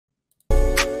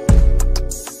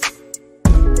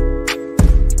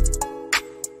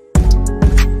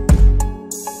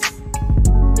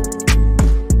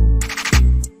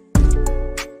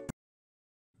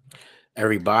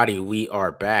Everybody, we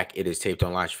are back. It is Taped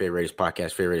on Launch, favorite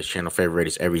podcast, favorite channel,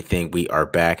 favorite everything. We are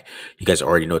back. You guys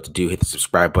already know what to do. Hit the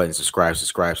subscribe button, subscribe.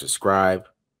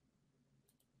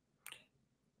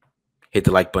 Hit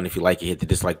the like button if you like it. Hit the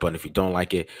dislike button if you don't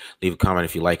like it. Leave a comment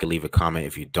if you like it. Leave a comment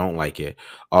if you don't like it.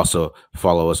 Also,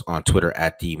 follow us on Twitter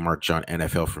at the Mark John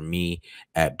NFL for me,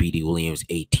 at BD Williams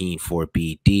 18 for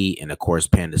BD, and of course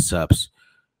Panda Subs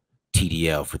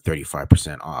TDL for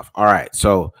 35% off. All right,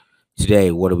 so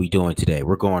today, what are we doing today?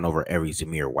 We're going over every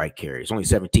Zamir White carry. It's only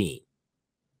 17.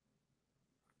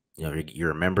 You know, you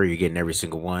remember you're getting every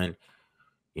single one.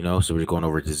 You know, so we're going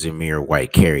over the Zamir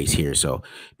White carries here. So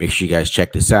make sure you guys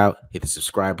check this out. Hit the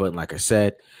subscribe button, like I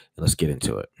said, and let's get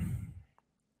into it.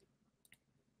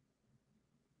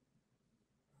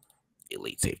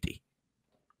 Elite safety.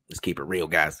 Let's keep it real,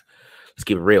 guys. Let's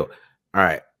keep it real. All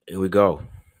right, here we go.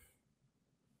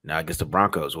 Now I guess the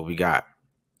Broncos. What we got?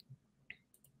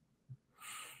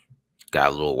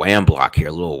 Got a little wham block here.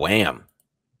 A little wham.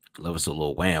 Love us a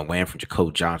little wham. Wham from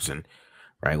Jacob Johnson.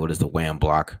 Right? What is the wham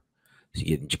block? So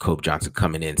you get Jacob Johnson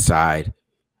coming inside,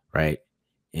 right?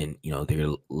 And, you know, they're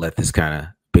going to let this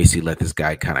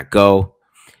guy kind of go.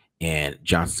 And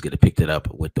Johnson's going to pick it up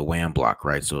with the wham block,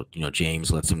 right? So, you know,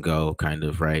 James lets him go kind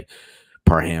of, right?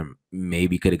 Parham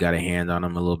maybe could have got a hand on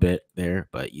him a little bit there,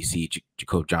 but you see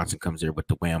Jacob Johnson comes there with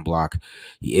the wham block.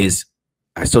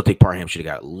 I still think Parham should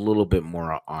have got a little bit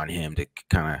more on him to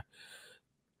kind of,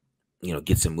 you know,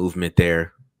 get some movement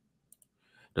there.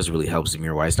 Doesn't really help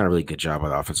Zamir White. It's not a really good job by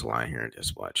the offensive line here in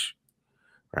this watch,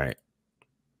 right?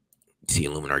 See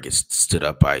Illuminar gets stood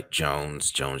up by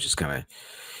Jones. Jones just kind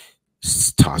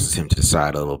of tosses him to the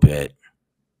side a little bit.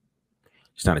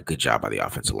 It's not a good job by the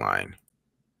offensive line.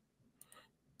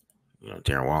 You know,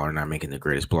 Darren Waller not making the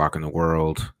greatest block in the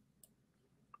world.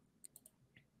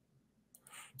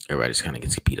 Everybody just kind of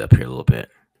gets beat up here a little bit.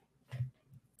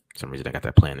 For some reason I got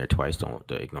that play in there twice. Don't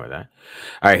ignore that.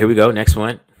 All right, here we go. Next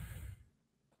one.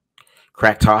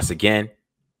 Crack toss again.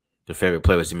 The favorite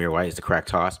play with Zamir White is the crack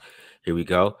toss. Here we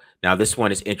go. Now, this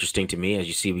one is interesting to me. As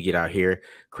you see, we get out here.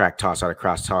 Crack toss out of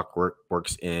crosstalk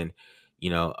works in, you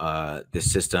know,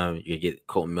 this system. You get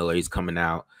Colton Miller. He's coming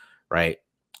out, right?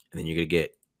 And then you're going to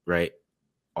get, right,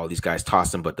 all these guys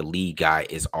tossing, but the lead guy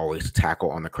is always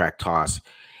tackle on the crack toss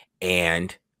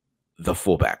and the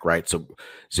fullback, right? So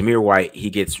Zamir White, he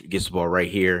gets the ball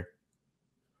right here.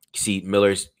 You see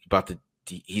Miller's about to,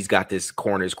 he's got this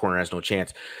corner. His corner has no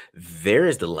chance. There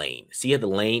is the lane. See the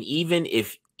lane. Even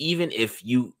if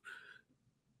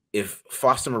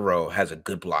Foster Moreau has a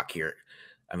good block here,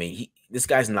 I mean, this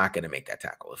guy's not going to make that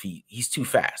tackle. If he's too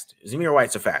fast. Zamir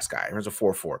White's a fast guy. He runs a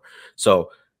 4.4.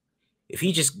 So if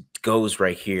he just goes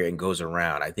right here and goes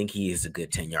around, I think he is a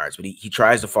good 10 yards. But he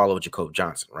tries to follow Jacob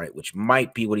Johnson, right, which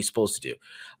might be what he's supposed to do.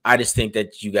 I just think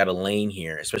that you got a lane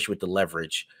here, especially with the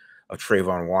leverage of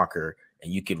Trayvon Walker,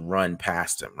 and you could run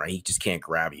past him, right? He just can't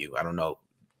grab you. I don't know.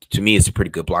 To me, it's a pretty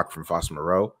good block from Foster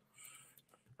Moreau,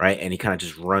 right? And he kind of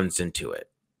just runs into it.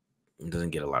 He doesn't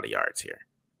get a lot of yards here.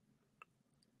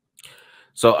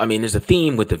 So, I mean, there's a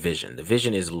theme with the vision. The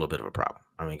vision is a little bit of a problem.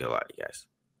 I'm going to get a lot of you guys.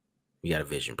 We got a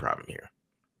vision problem here.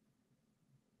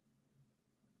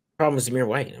 Problem is Zamir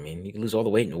White. I mean, you can lose all the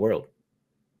weight in the world.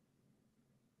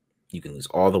 You can lose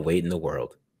all the weight in the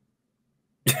world.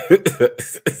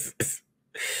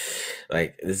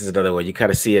 Like, this is another one. You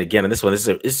kind of see it again. And this one, this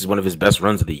is one of his best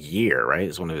runs of the year, right?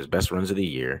 It's one of his best runs of the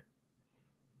year.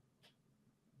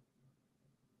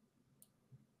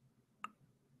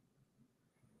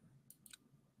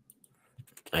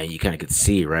 And you kind of could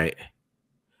see, right?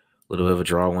 A little bit of a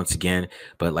draw once again.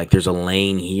 But, like, there's a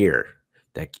lane here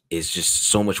that is just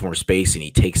so much more space, and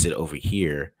he takes it over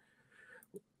here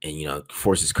and, you know,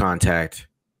 forces contact.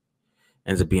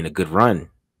 Ends up being a good run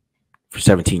for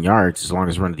 17 yards, as long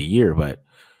as run of the year, but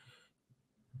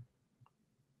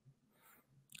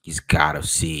he's got to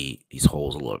see these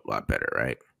holes a lot better,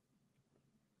 right?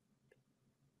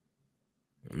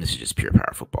 And this is just pure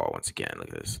power football once again. Look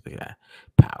at this. Look at that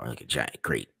power. Look at giant,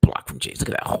 great block from James. Look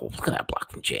at that hole. Look at that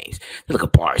block from James. Look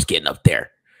at Bars getting up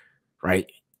there, right?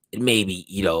 And maybe,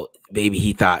 you know, maybe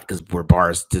he thought, because where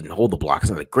Bars didn't hold the block, it's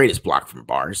not the greatest block from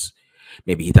Bars.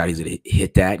 Maybe he thought he was going to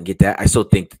hit that and get that. I still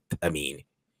think, I mean,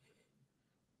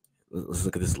 let's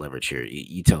look at this leverage here.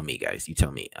 You tell me, guys. You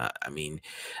tell me. I mean,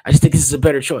 I just think this is a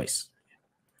better choice,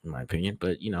 in my opinion.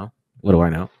 But, you know, what do I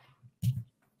know?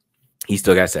 He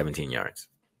still got 17 yards,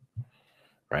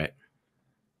 right?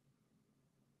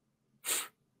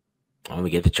 Oh, we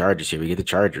get the Chargers here. We get the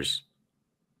Chargers.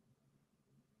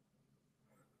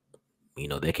 You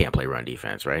know, they can't play run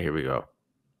defense, right? Here we go.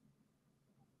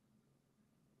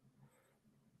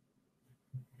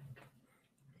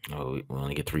 Oh, we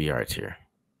only get 3 yards here.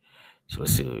 So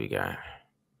let's see what we got.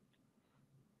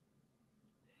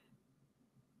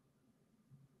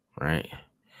 Right,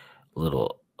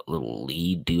 little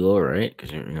lead duo, right?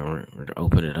 Because we're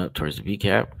opening it up towards the B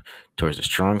cap, towards the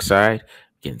strong side,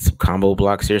 getting some combo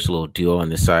blocks here. So a little duo on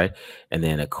this side, and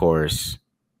then of course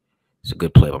it's a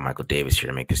good play by Michael Davis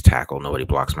here to make this tackle. Nobody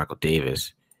blocks Michael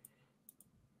Davis.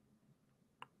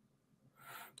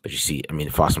 But you see, I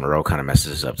mean, Foster Moreau kind of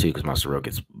messes us up too because Foster Moreau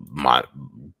gets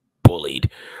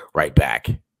bullied right back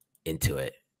into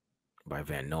it by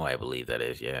Van Noy, I believe that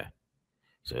is. Yeah.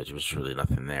 So it was really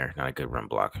nothing there. Not a good run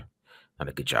block. Not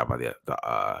a good job by the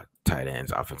tight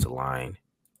ends, offensive line.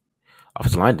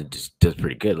 Offensive line does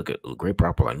pretty good. Look at great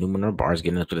block by Newman. Bars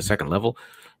getting up to the second level.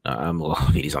 Well,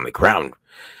 I mean, he's on the ground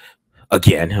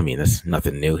again. I mean, that's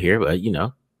nothing new here, but you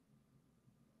know.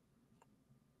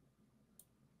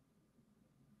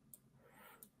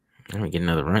 We get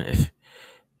another run.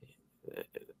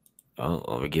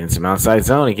 Oh, we're getting some outside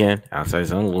zone again. Outside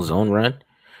zone, little zone run.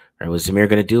 Right, what's Zamir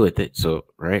going to do with it? So,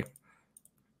 right.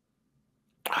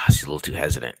 He's a little too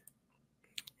hesitant.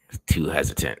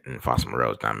 And Foster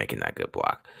Moreau's not making that good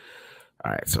block.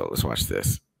 All right, so let's watch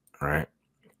this. All right.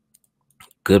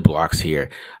 Good blocks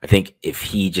here. I think if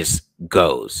he just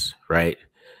goes, right,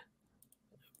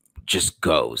 just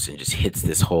goes and just hits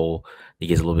this hole, he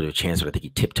gets a little bit of a chance, but I think he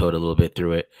tiptoed a little bit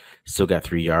through it. Still got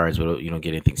 3 yards, but you don't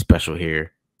get anything special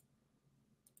here.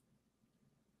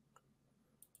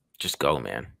 Just go,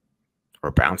 man. Or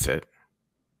bounce it.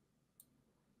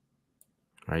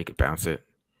 Or you could bounce it.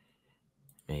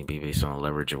 Maybe based on the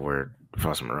leverage of where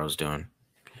Foster Moreau's doing.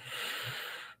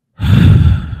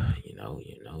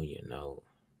 you know.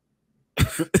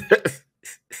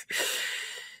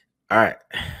 All right.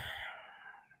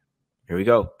 Here we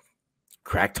go.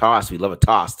 Crack toss. We love a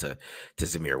toss to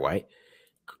Zamir White.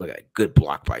 Look at a good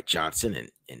block by Johnson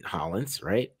and Hollins,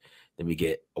 right? Then we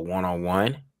get a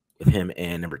one-on-one with him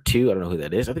and number 2. I don't know who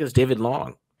that is. I think it's David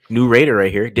Long. New Raider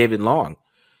right here. David Long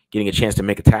getting a chance to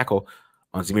make a tackle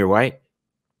on Zamir White.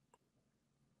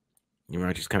 Zamir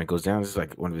White just kind of goes down. This is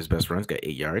like one of his best runs. Got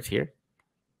 8 yards here.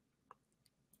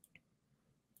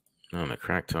 On the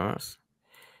crack toss.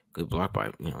 Good block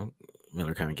by,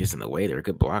 Miller kind of gets in the way there.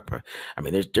 Good block by, I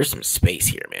mean, there's some space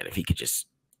here, man. If he could just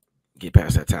get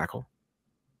past that tackle.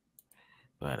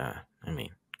 But, I mean,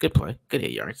 good play. Good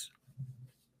 8 yards.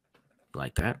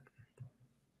 Like that.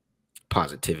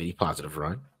 Positivity, positive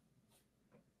run.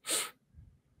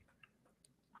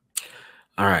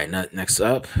 All right, next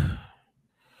up.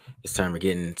 This time we're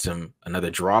getting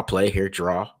another draw play here.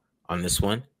 Draw on this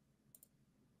one.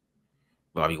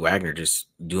 Bobby Wagner just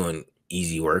doing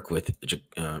easy work with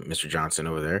Mr. Johnson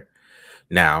over there.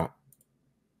 Now,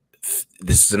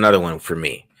 this is another one for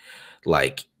me.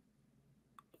 Like,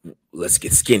 let's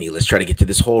get skinny. Let's try to get to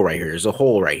this hole right here. There's a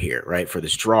hole right here, right, for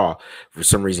this draw. For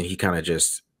some reason, he kind of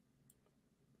just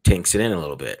tanks it in a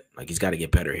little bit. Like, he's got to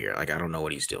get better here. Like, I don't know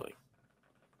what he's doing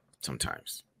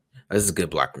sometimes. This is a good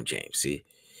block from James, see?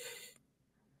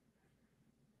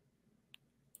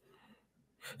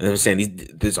 And I'm saying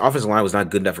this offensive line was not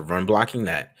good enough for run blocking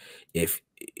that if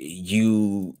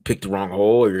you pick the wrong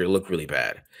hole, you're going to look really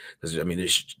bad. Because, I mean,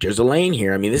 there's a lane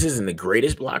here. I mean, this isn't the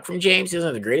greatest block from James. He doesn't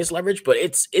have the greatest leverage, but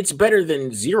it's better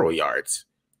than 0 yards.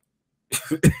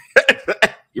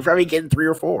 You're probably getting 3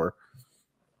 or 4.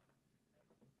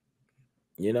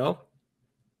 You know?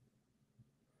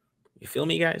 You feel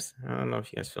me, guys? I don't know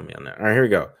if you guys feel me on that. All right, here we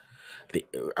go.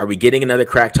 Are we getting another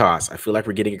crack toss? I feel like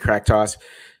we're getting a crack toss.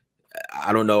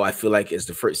 I don't know. I feel like as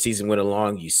the first season went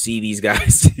along, you see these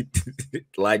guys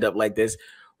lined up like this.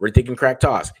 We're thinking crack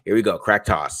toss. Here we go. Crack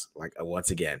toss. Like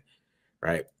once again,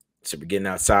 right? So we're getting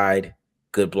outside.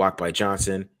 Good block by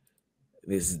Johnson.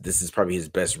 This is probably his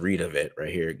best read of it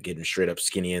right here. Getting straight up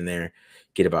skinny in there.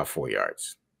 Get about 4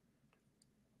 yards.